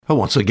Well,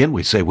 once again,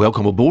 we say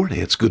welcome aboard.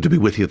 It's good to be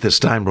with you at this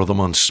time. Brother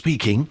Munn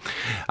speaking.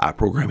 Our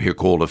program here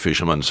called A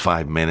Fisherman's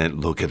 5-Minute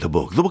Look at the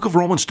Book of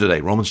Romans today,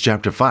 Romans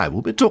chapter 5.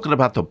 We'll be talking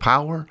about the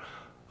power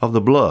of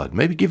the blood,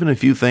 maybe giving a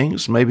few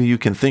things maybe you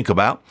can think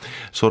about,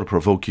 sort of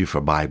provoke you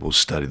for Bible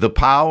study. The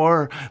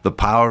power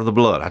of the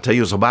blood. I tell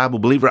you, as a Bible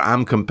believer,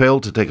 I'm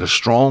compelled to take a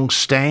strong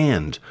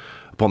stand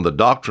upon the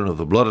doctrine of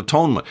the blood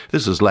atonement.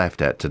 This is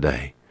laughed at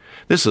today.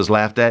 This is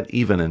laughed at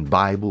even in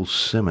Bible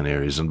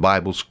seminaries and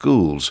Bible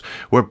schools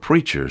where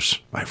preachers,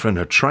 my friend,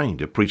 are trained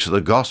to preach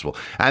the gospel,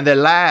 and they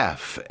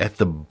laugh at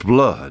the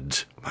blood,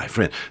 my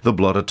friend, the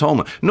blood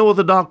atonement. No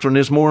other doctrine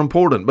is more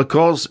important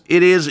because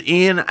it is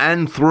in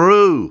and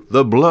through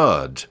the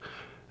blood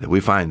that we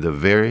find the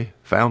very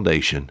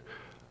foundation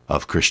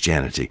of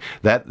Christianity.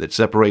 That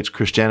separates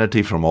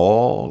Christianity from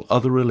all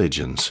other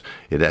religions.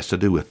 It has to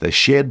do with the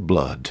shed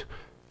blood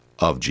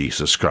of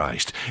Jesus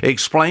Christ.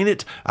 Explain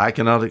it? I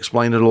cannot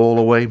explain it all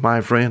away,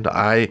 my friend. When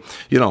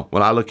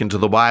I look into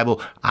the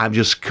Bible, I'm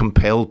just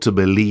compelled to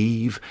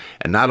believe.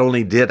 And not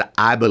only did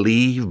I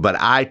believe, but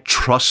I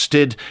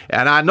trusted,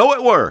 and I know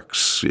it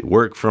works. It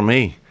worked for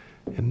me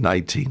in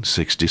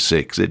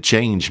 1966. It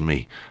changed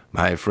me,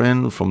 my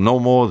friend, from no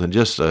more than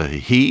just a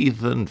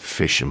heathen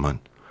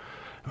fisherman,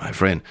 my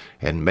friend,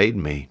 and made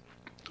me,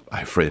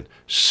 my friend,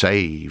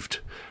 saved,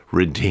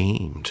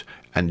 redeemed,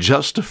 and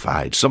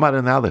justified, somebody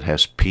now that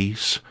has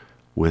peace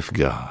with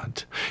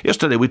God.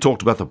 Yesterday we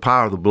talked about the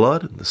power of the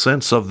blood in the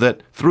sense of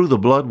that through the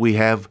blood we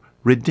have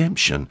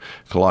redemption.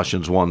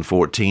 Colossians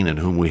 1:14, in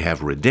whom we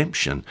have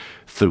redemption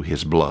through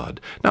his blood.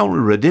 Not only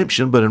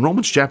redemption, but in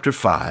Romans chapter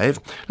 5,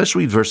 let's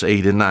read verse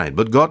 8 and 9.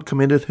 But God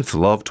commendeth his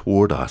love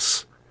toward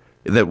us,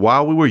 that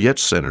while we were yet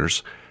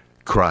sinners,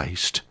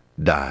 Christ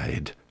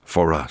died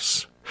for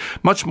us.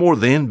 Much more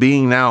then,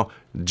 being now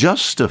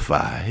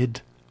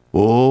justified.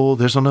 Oh,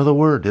 there's another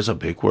word. There's a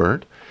big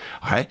word.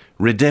 All right,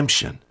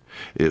 redemption.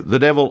 The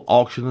devil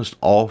auctioned us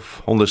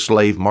off on the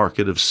slave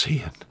market of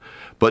sin,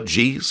 but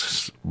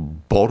Jesus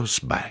bought us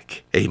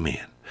back.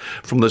 Amen.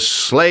 From the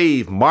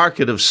slave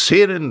market of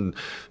sin and,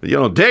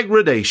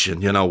 degradation,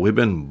 we've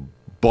been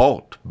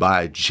bought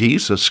by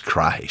Jesus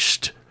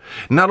Christ.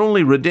 Not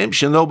only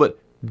redemption, though,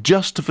 but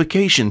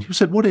justification. You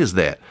said, what is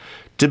that?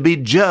 To be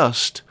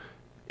just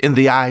in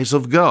the eyes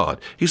of God.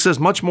 He says,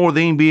 much more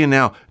than being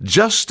now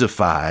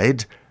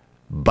justified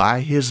by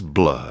his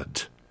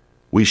blood,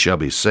 we shall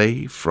be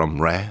saved from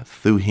wrath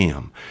through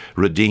him,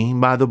 redeemed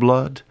by the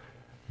blood,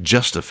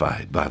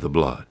 justified by the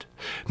blood.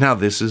 Now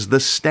this is the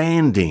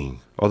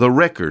standing or the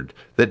record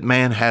that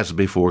man has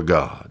before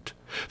God.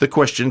 The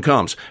question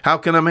comes, how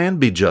can a man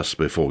be just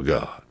before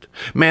God?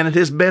 Man at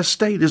his best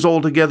state is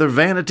altogether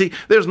vanity.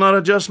 There's not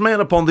a just man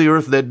upon the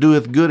earth that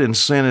doeth good and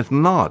sinneth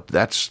not.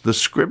 That's the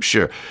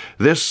scripture.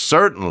 This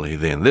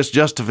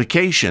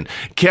justification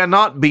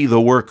cannot be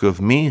the work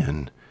of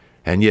men.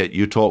 And yet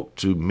you talk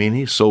to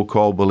many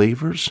so-called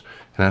believers,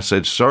 and I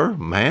said, sir,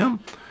 ma'am,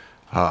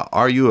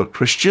 are you a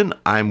Christian?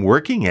 I'm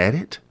working at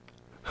it.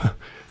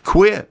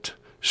 Quit.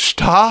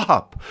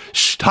 Stop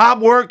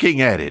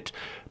working at it.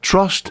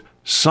 Trust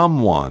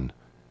someone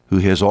who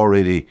has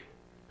already,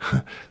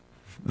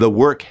 the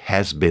work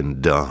has been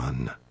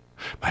done.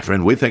 My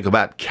friend, we think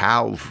about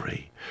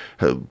Calvary.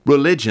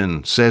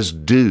 Religion says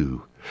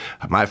do.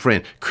 My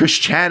friend,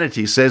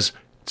 Christianity says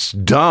it's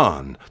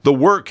done. The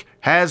work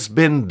has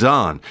been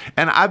done.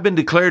 And I've been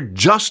declared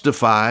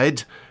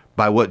justified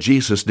by what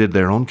Jesus did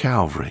there on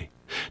Calvary.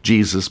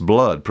 Jesus'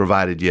 blood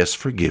provided, yes,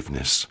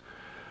 forgiveness.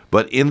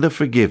 But in the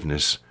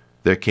forgiveness,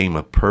 there came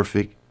a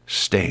perfect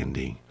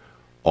standing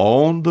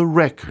on the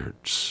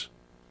records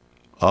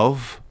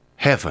of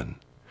heaven.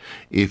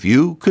 If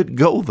you could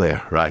go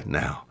there right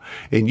now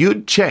and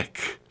you'd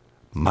check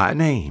my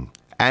name,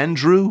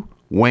 Andrew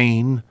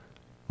Wayne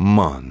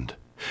Mund,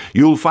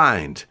 you'll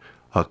find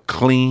a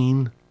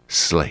clean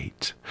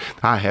slate.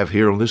 I have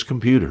here on this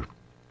computer,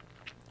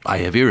 I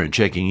have here in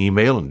checking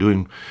email and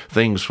doing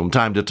things from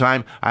time to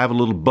time, I have a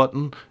little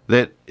button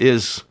that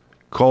is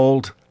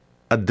called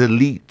a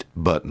delete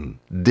button.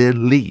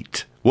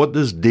 Delete. What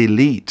does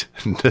delete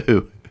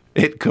do?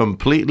 It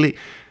completely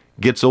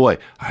gets away.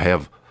 I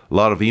have a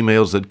lot of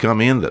emails that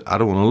come in that I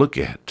don't want to look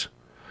at.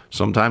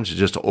 Sometimes it's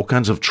just all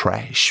kinds of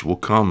trash will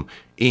come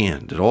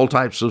in, and all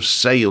types of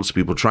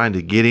salespeople trying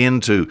to get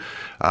into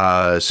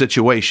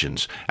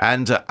situations.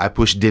 And I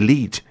push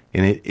delete,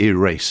 and it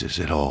erases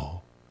it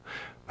all.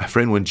 My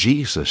friend, when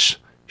Jesus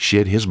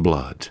shed his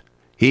blood,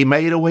 he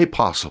made a way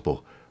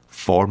possible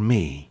for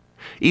me.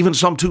 Even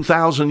some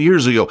 2,000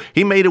 years ago,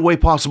 he made a way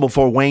possible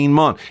for Wayne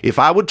Munn. If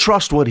I would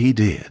trust what he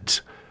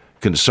did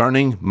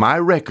concerning my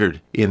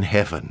record in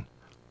heaven,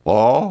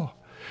 oh,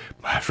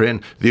 my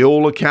friend, the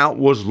old account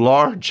was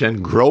large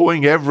and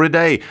growing every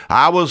day.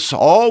 I was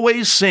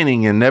always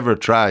sinning and never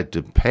tried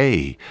to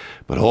pay.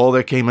 But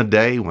there came a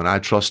day when I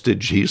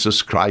trusted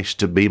Jesus Christ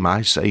to be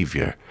my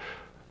Savior.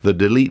 The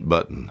delete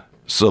button,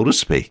 so to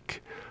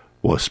speak,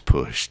 was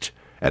pushed.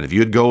 And if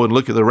you'd go and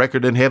look at the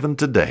record in heaven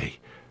today,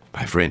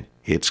 my friend,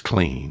 it's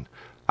clean.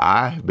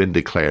 I've been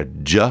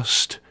declared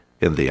just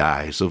in the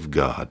eyes of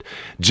God.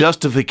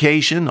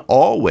 Justification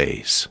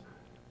always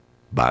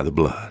by the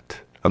blood.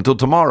 Until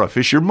tomorrow,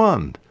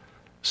 Fisherman,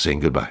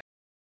 saying goodbye.